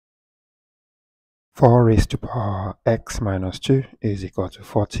4 raised to power x minus 2 is equal to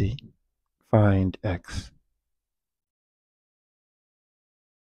 40. Find x.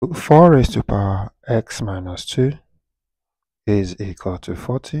 4 raised to power x minus 2 is equal to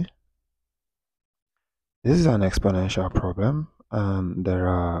 40. This is an exponential problem, and there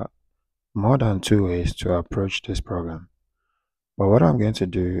are more than 2 ways to approach this problem. But what I'm going to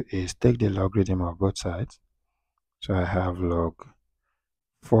do is take the logarithm of both sides. So I have log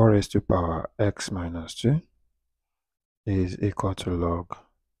 4 raised to power x minus 2 is equal to log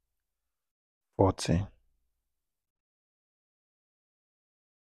 40.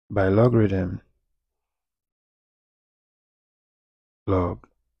 By logarithm, log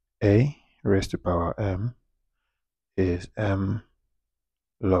a raised to power m is m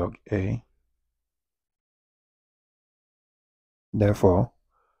log a. Therefore,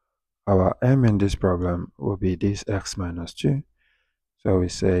 our m in this problem will be this x minus 2. So we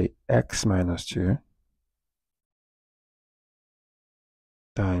say x minus 2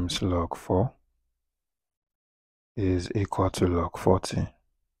 times log 4 is equal to log 40.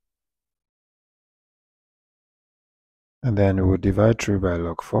 And then we will divide through by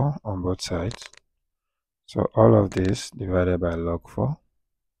log 4 on both sides. So all of this divided by log 4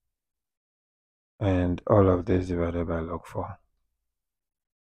 and all of this divided by log 4.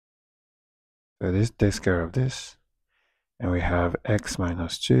 So this takes care of this. And we have x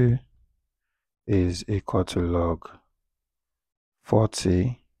minus 2 is equal to log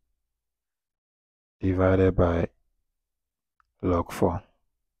 40 divided by log 4.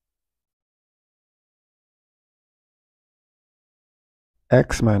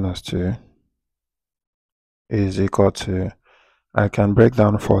 X minus 2 is equal to, I can break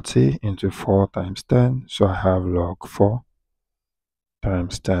down 40 into 4 times 10, so I have log 4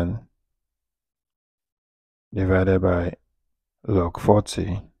 times 10 divided by log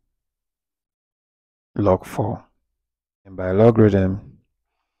 40 log 4. And by logarithm,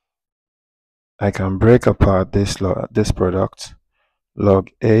 I can break apart this product. Log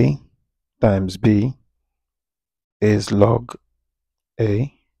a times b is log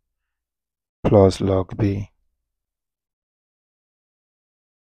a plus log b.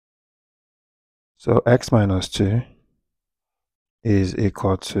 So x minus 2 is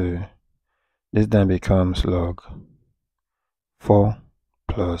equal to, this then becomes log 4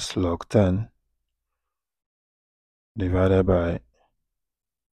 plus log 10 divided by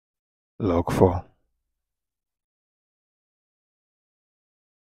log 4.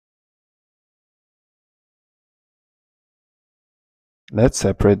 Let's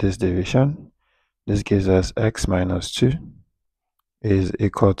separate this division. This gives us x minus 2 is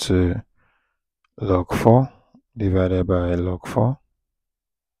equal to log 4 divided by log 4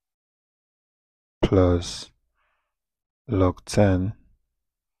 plus log 10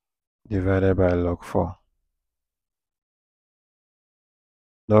 divided by log 4.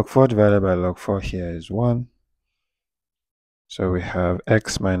 Log 4 divided by log 4 here is 1. So we have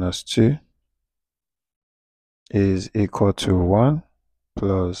x minus 2 is equal to 1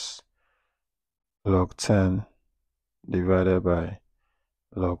 plus log 10 divided by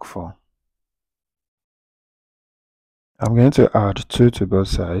log 4. I'm going to add 2 to both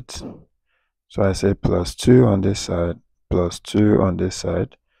sides. So I say plus 2 on this side, plus 2 on this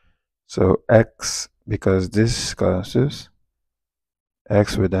side. So x, because this cancels,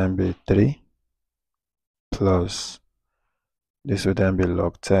 x will then be 3 plus, this will then be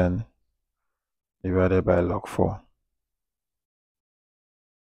log 10 divided by log 4.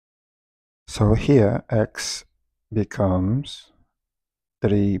 So here x becomes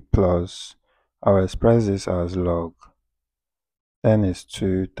 3 plus, I'll express this as log 10 is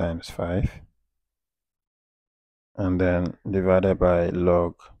 2 times 5, and then divided by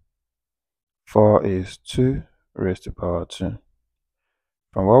log 4 is 2 raised to power 2.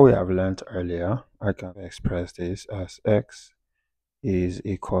 From what we have learned earlier, I can express this as x is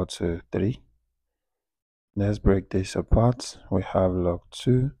equal to 3. Let's break this apart. We have log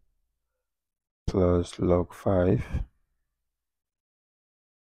 2 plus log 5,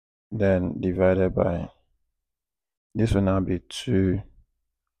 then divided by, this will now be 2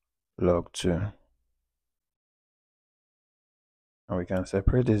 log 2. And we can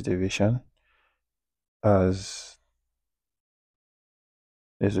separate this division as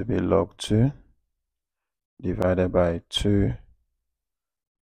this will be log 2 divided by 2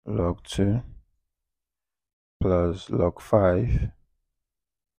 log 2 plus log 5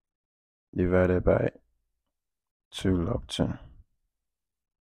 divided by 2 log 2.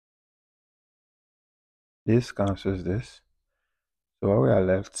 This cancels this. So what we are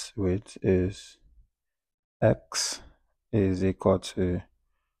left with is x is equal to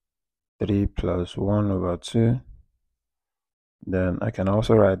 3 plus 1 over 2. Then I can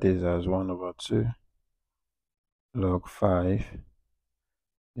also write this as 1 over 2 log 5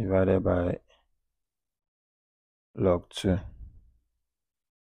 divided by log 2.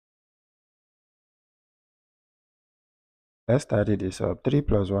 Let's tidy this up. 3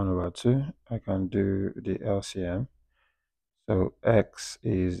 plus 1 over 2, I can do the LCM. So x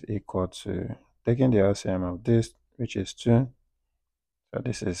is equal to, taking the LCM of this, which is 2. So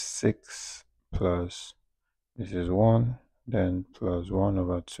this is 6 plus, this is 1, then plus 1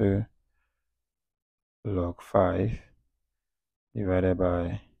 over 2 log 5 divided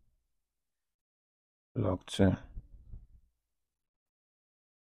by log 2.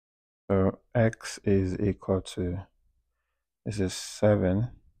 So x is equal to, this is 7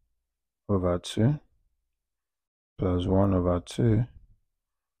 over 2 plus 1 over 2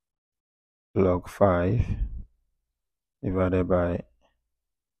 log 5 divided by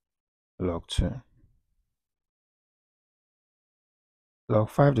log 2. Log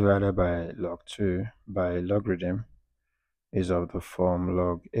 5 divided by log 2 by logarithm is of the form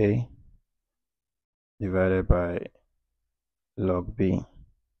log a divided by log b.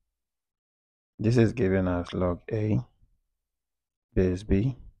 This is given as log a base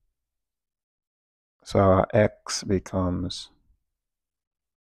b. So our x becomes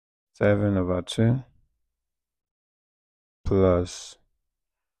 7 over 2 plus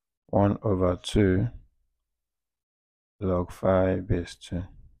 1 over 2 log 5 base 2,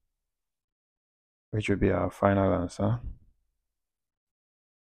 which will be our final answer.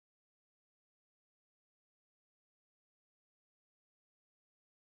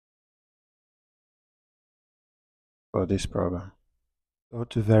 For this problem. So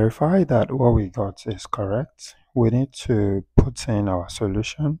to verify that what we got is correct, we need to put in our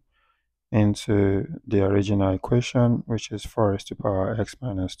solution into the original equation, which is 4 raised to the power x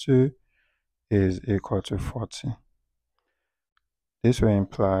minus 2 is equal to 40. This will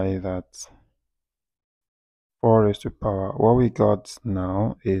imply that 4 raised to the power, what we got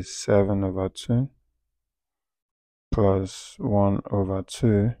now is 7 over 2 plus 1 over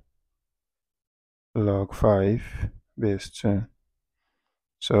 2 log 5 base 2.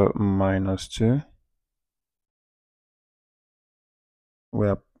 So minus 2. We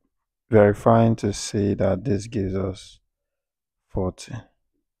are verifying to see that this gives us 40.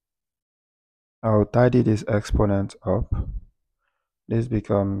 I'll tidy this exponent up. This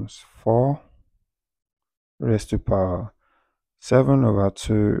becomes 4 raised to power 7 over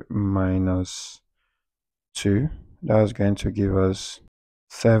 2 minus 2. That's going to give us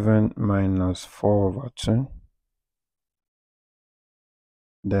 7 minus 4 over 2.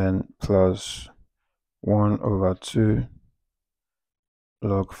 Then plus 1 over 2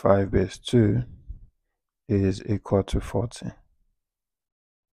 log 5 base 2 is equal to 40.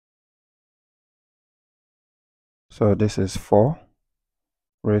 So this is 4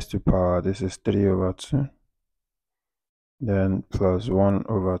 raised to power, this is 3 over 2. Then plus 1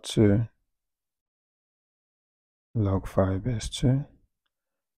 over 2 log 5 base 2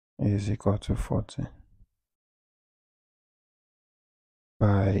 is equal to 40.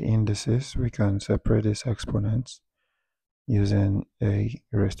 By indices, we can separate these exponents using a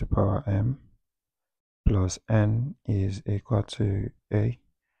raised to power m plus n is equal to a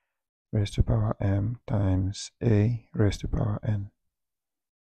raised to power m times a raised to power n.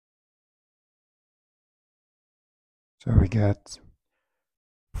 So we get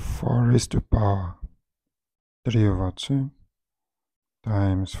 4 raised to power 3 over 2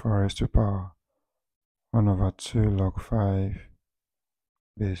 times 4 raised to power 1 over 2 log 5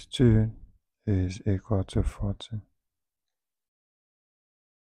 base 2 is equal to 40.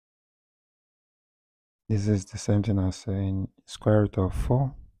 This is the same thing as saying square root of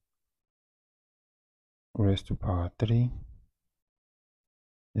 4 raised to power 3.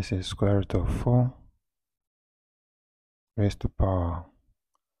 This is square root of 4 raised to power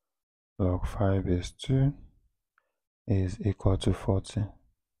log 5 base 2 is equal to 40.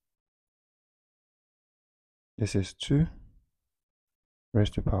 This is 2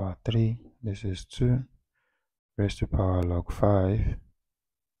 raised to power 3. This is 2 raised to power log 5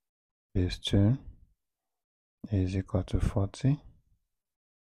 base 2 is equal to 40.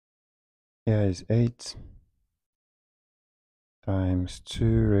 Here is 8 times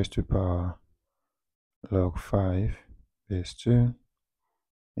 2 raised to power log 5 base 2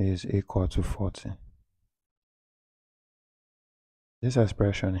 is equal to 40. This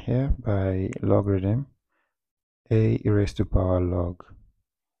expression here by logarithm, a raised to power log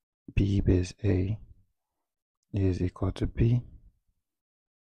b base a is equal to b.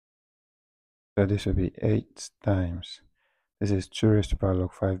 So this will be 8 times, This is 2 raised to power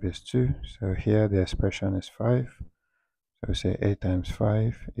log 5 base 2. So here the expression is 5. So we say 8 times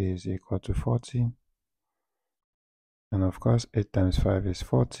 5 is equal to 40. And of course, 8 times 5 is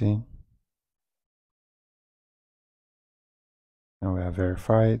 40. And we have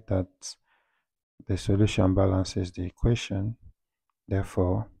verified that the solution balances the equation.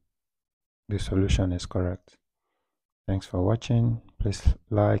 Therefore, the solution is correct. Thanks for watching. Please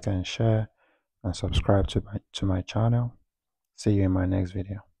like and share and subscribe to my channel. See you in my next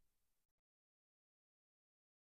video.